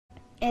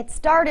It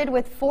started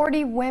with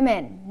 40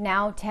 women.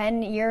 Now,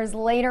 10 years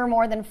later,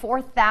 more than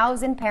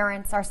 4,000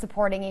 parents are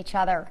supporting each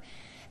other.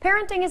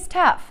 Parenting is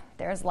tough.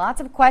 There's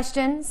lots of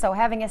questions, so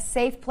having a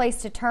safe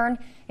place to turn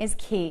is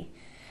key.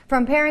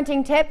 From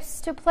parenting tips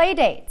to play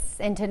dates.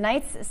 In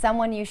tonight's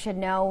Someone You Should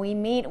Know, we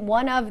meet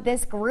one of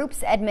this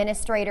group's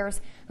administrators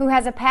who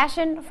has a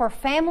passion for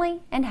family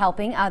and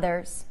helping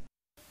others.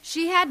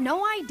 She had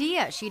no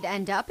idea she'd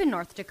end up in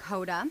North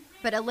Dakota,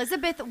 but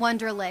Elizabeth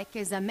Wunderlich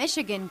is a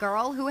Michigan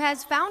girl who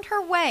has found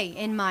her way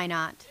in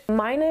Minot.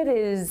 Minot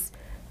is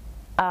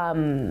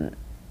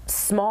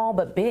small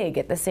but big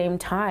at the same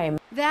time.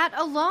 That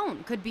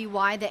alone could be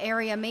why the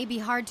area may be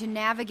hard to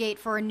navigate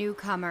for a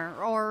newcomer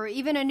or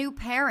even a new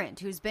parent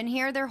who's been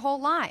here their whole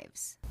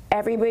lives.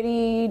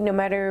 Everybody, no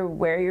matter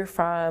where you're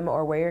from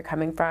or where you're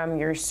coming from,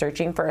 you're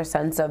searching for a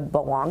sense of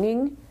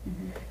belonging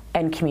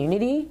and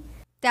community.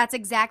 That's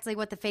exactly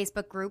what the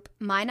Facebook group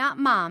Minot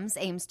Moms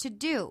aims to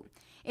do.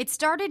 It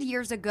started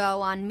years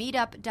ago on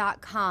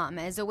meetup.com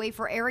as a way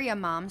for area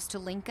moms to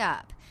link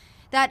up.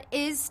 That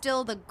is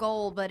still the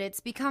goal, but it's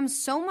become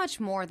so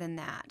much more than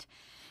that.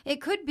 It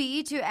could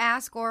be to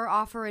ask or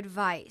offer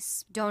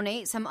advice,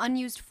 donate some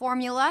unused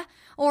formula,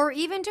 or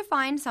even to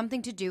find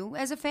something to do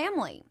as a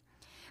family.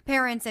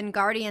 Parents and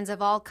guardians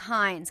of all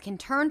kinds can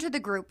turn to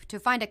the group to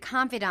find a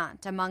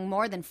confidant among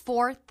more than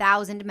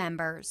 4,000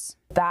 members.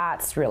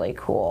 That's really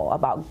cool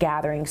about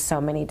gathering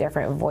so many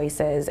different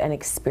voices and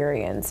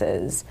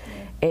experiences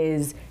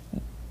is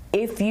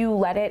if you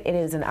let it, it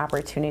is an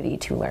opportunity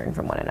to learn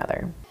from one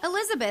another.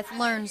 Elizabeth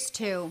learns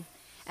too.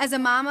 As a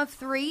mom of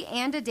 3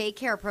 and a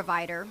daycare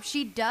provider,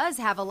 she does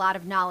have a lot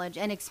of knowledge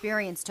and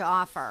experience to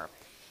offer.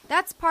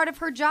 That's part of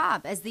her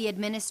job as the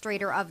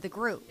administrator of the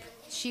group.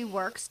 She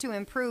works to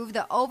improve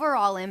the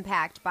overall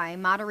impact by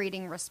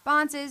moderating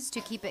responses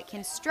to keep it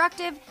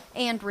constructive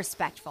and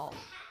respectful.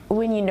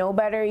 When you know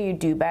better, you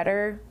do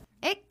better.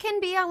 It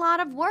can be a lot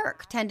of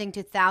work tending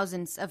to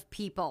thousands of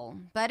people,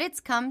 but it's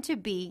come to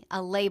be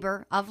a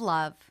labor of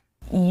love.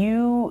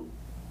 You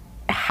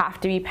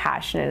have to be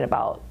passionate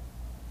about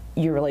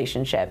your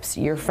relationships,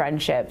 your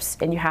friendships,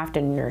 and you have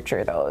to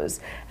nurture those.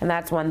 And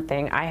that's one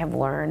thing I have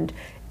learned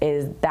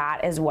is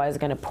that is what is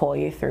going to pull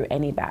you through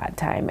any bad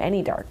time,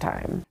 any dark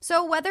time.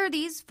 So whether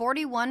these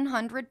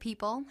 4,100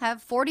 people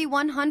have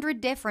 4,100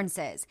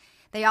 differences,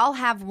 they all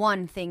have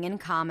one thing in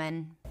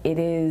common. It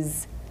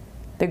is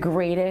the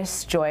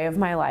greatest joy of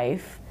my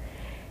life,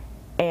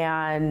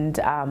 and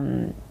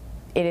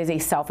it is a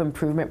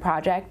self-improvement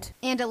project.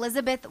 And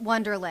Elizabeth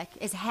Wunderlich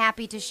is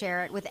happy to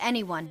share it with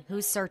anyone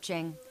who's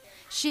searching.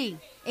 She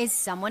is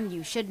someone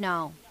you should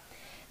know.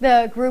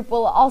 The group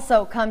will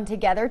also come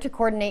together to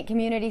coordinate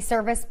community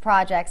service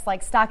projects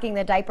like stocking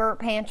the diaper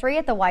pantry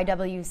at the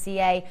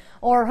YWCA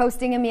or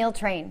hosting a meal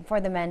train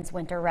for the Men's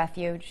Winter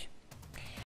Refuge.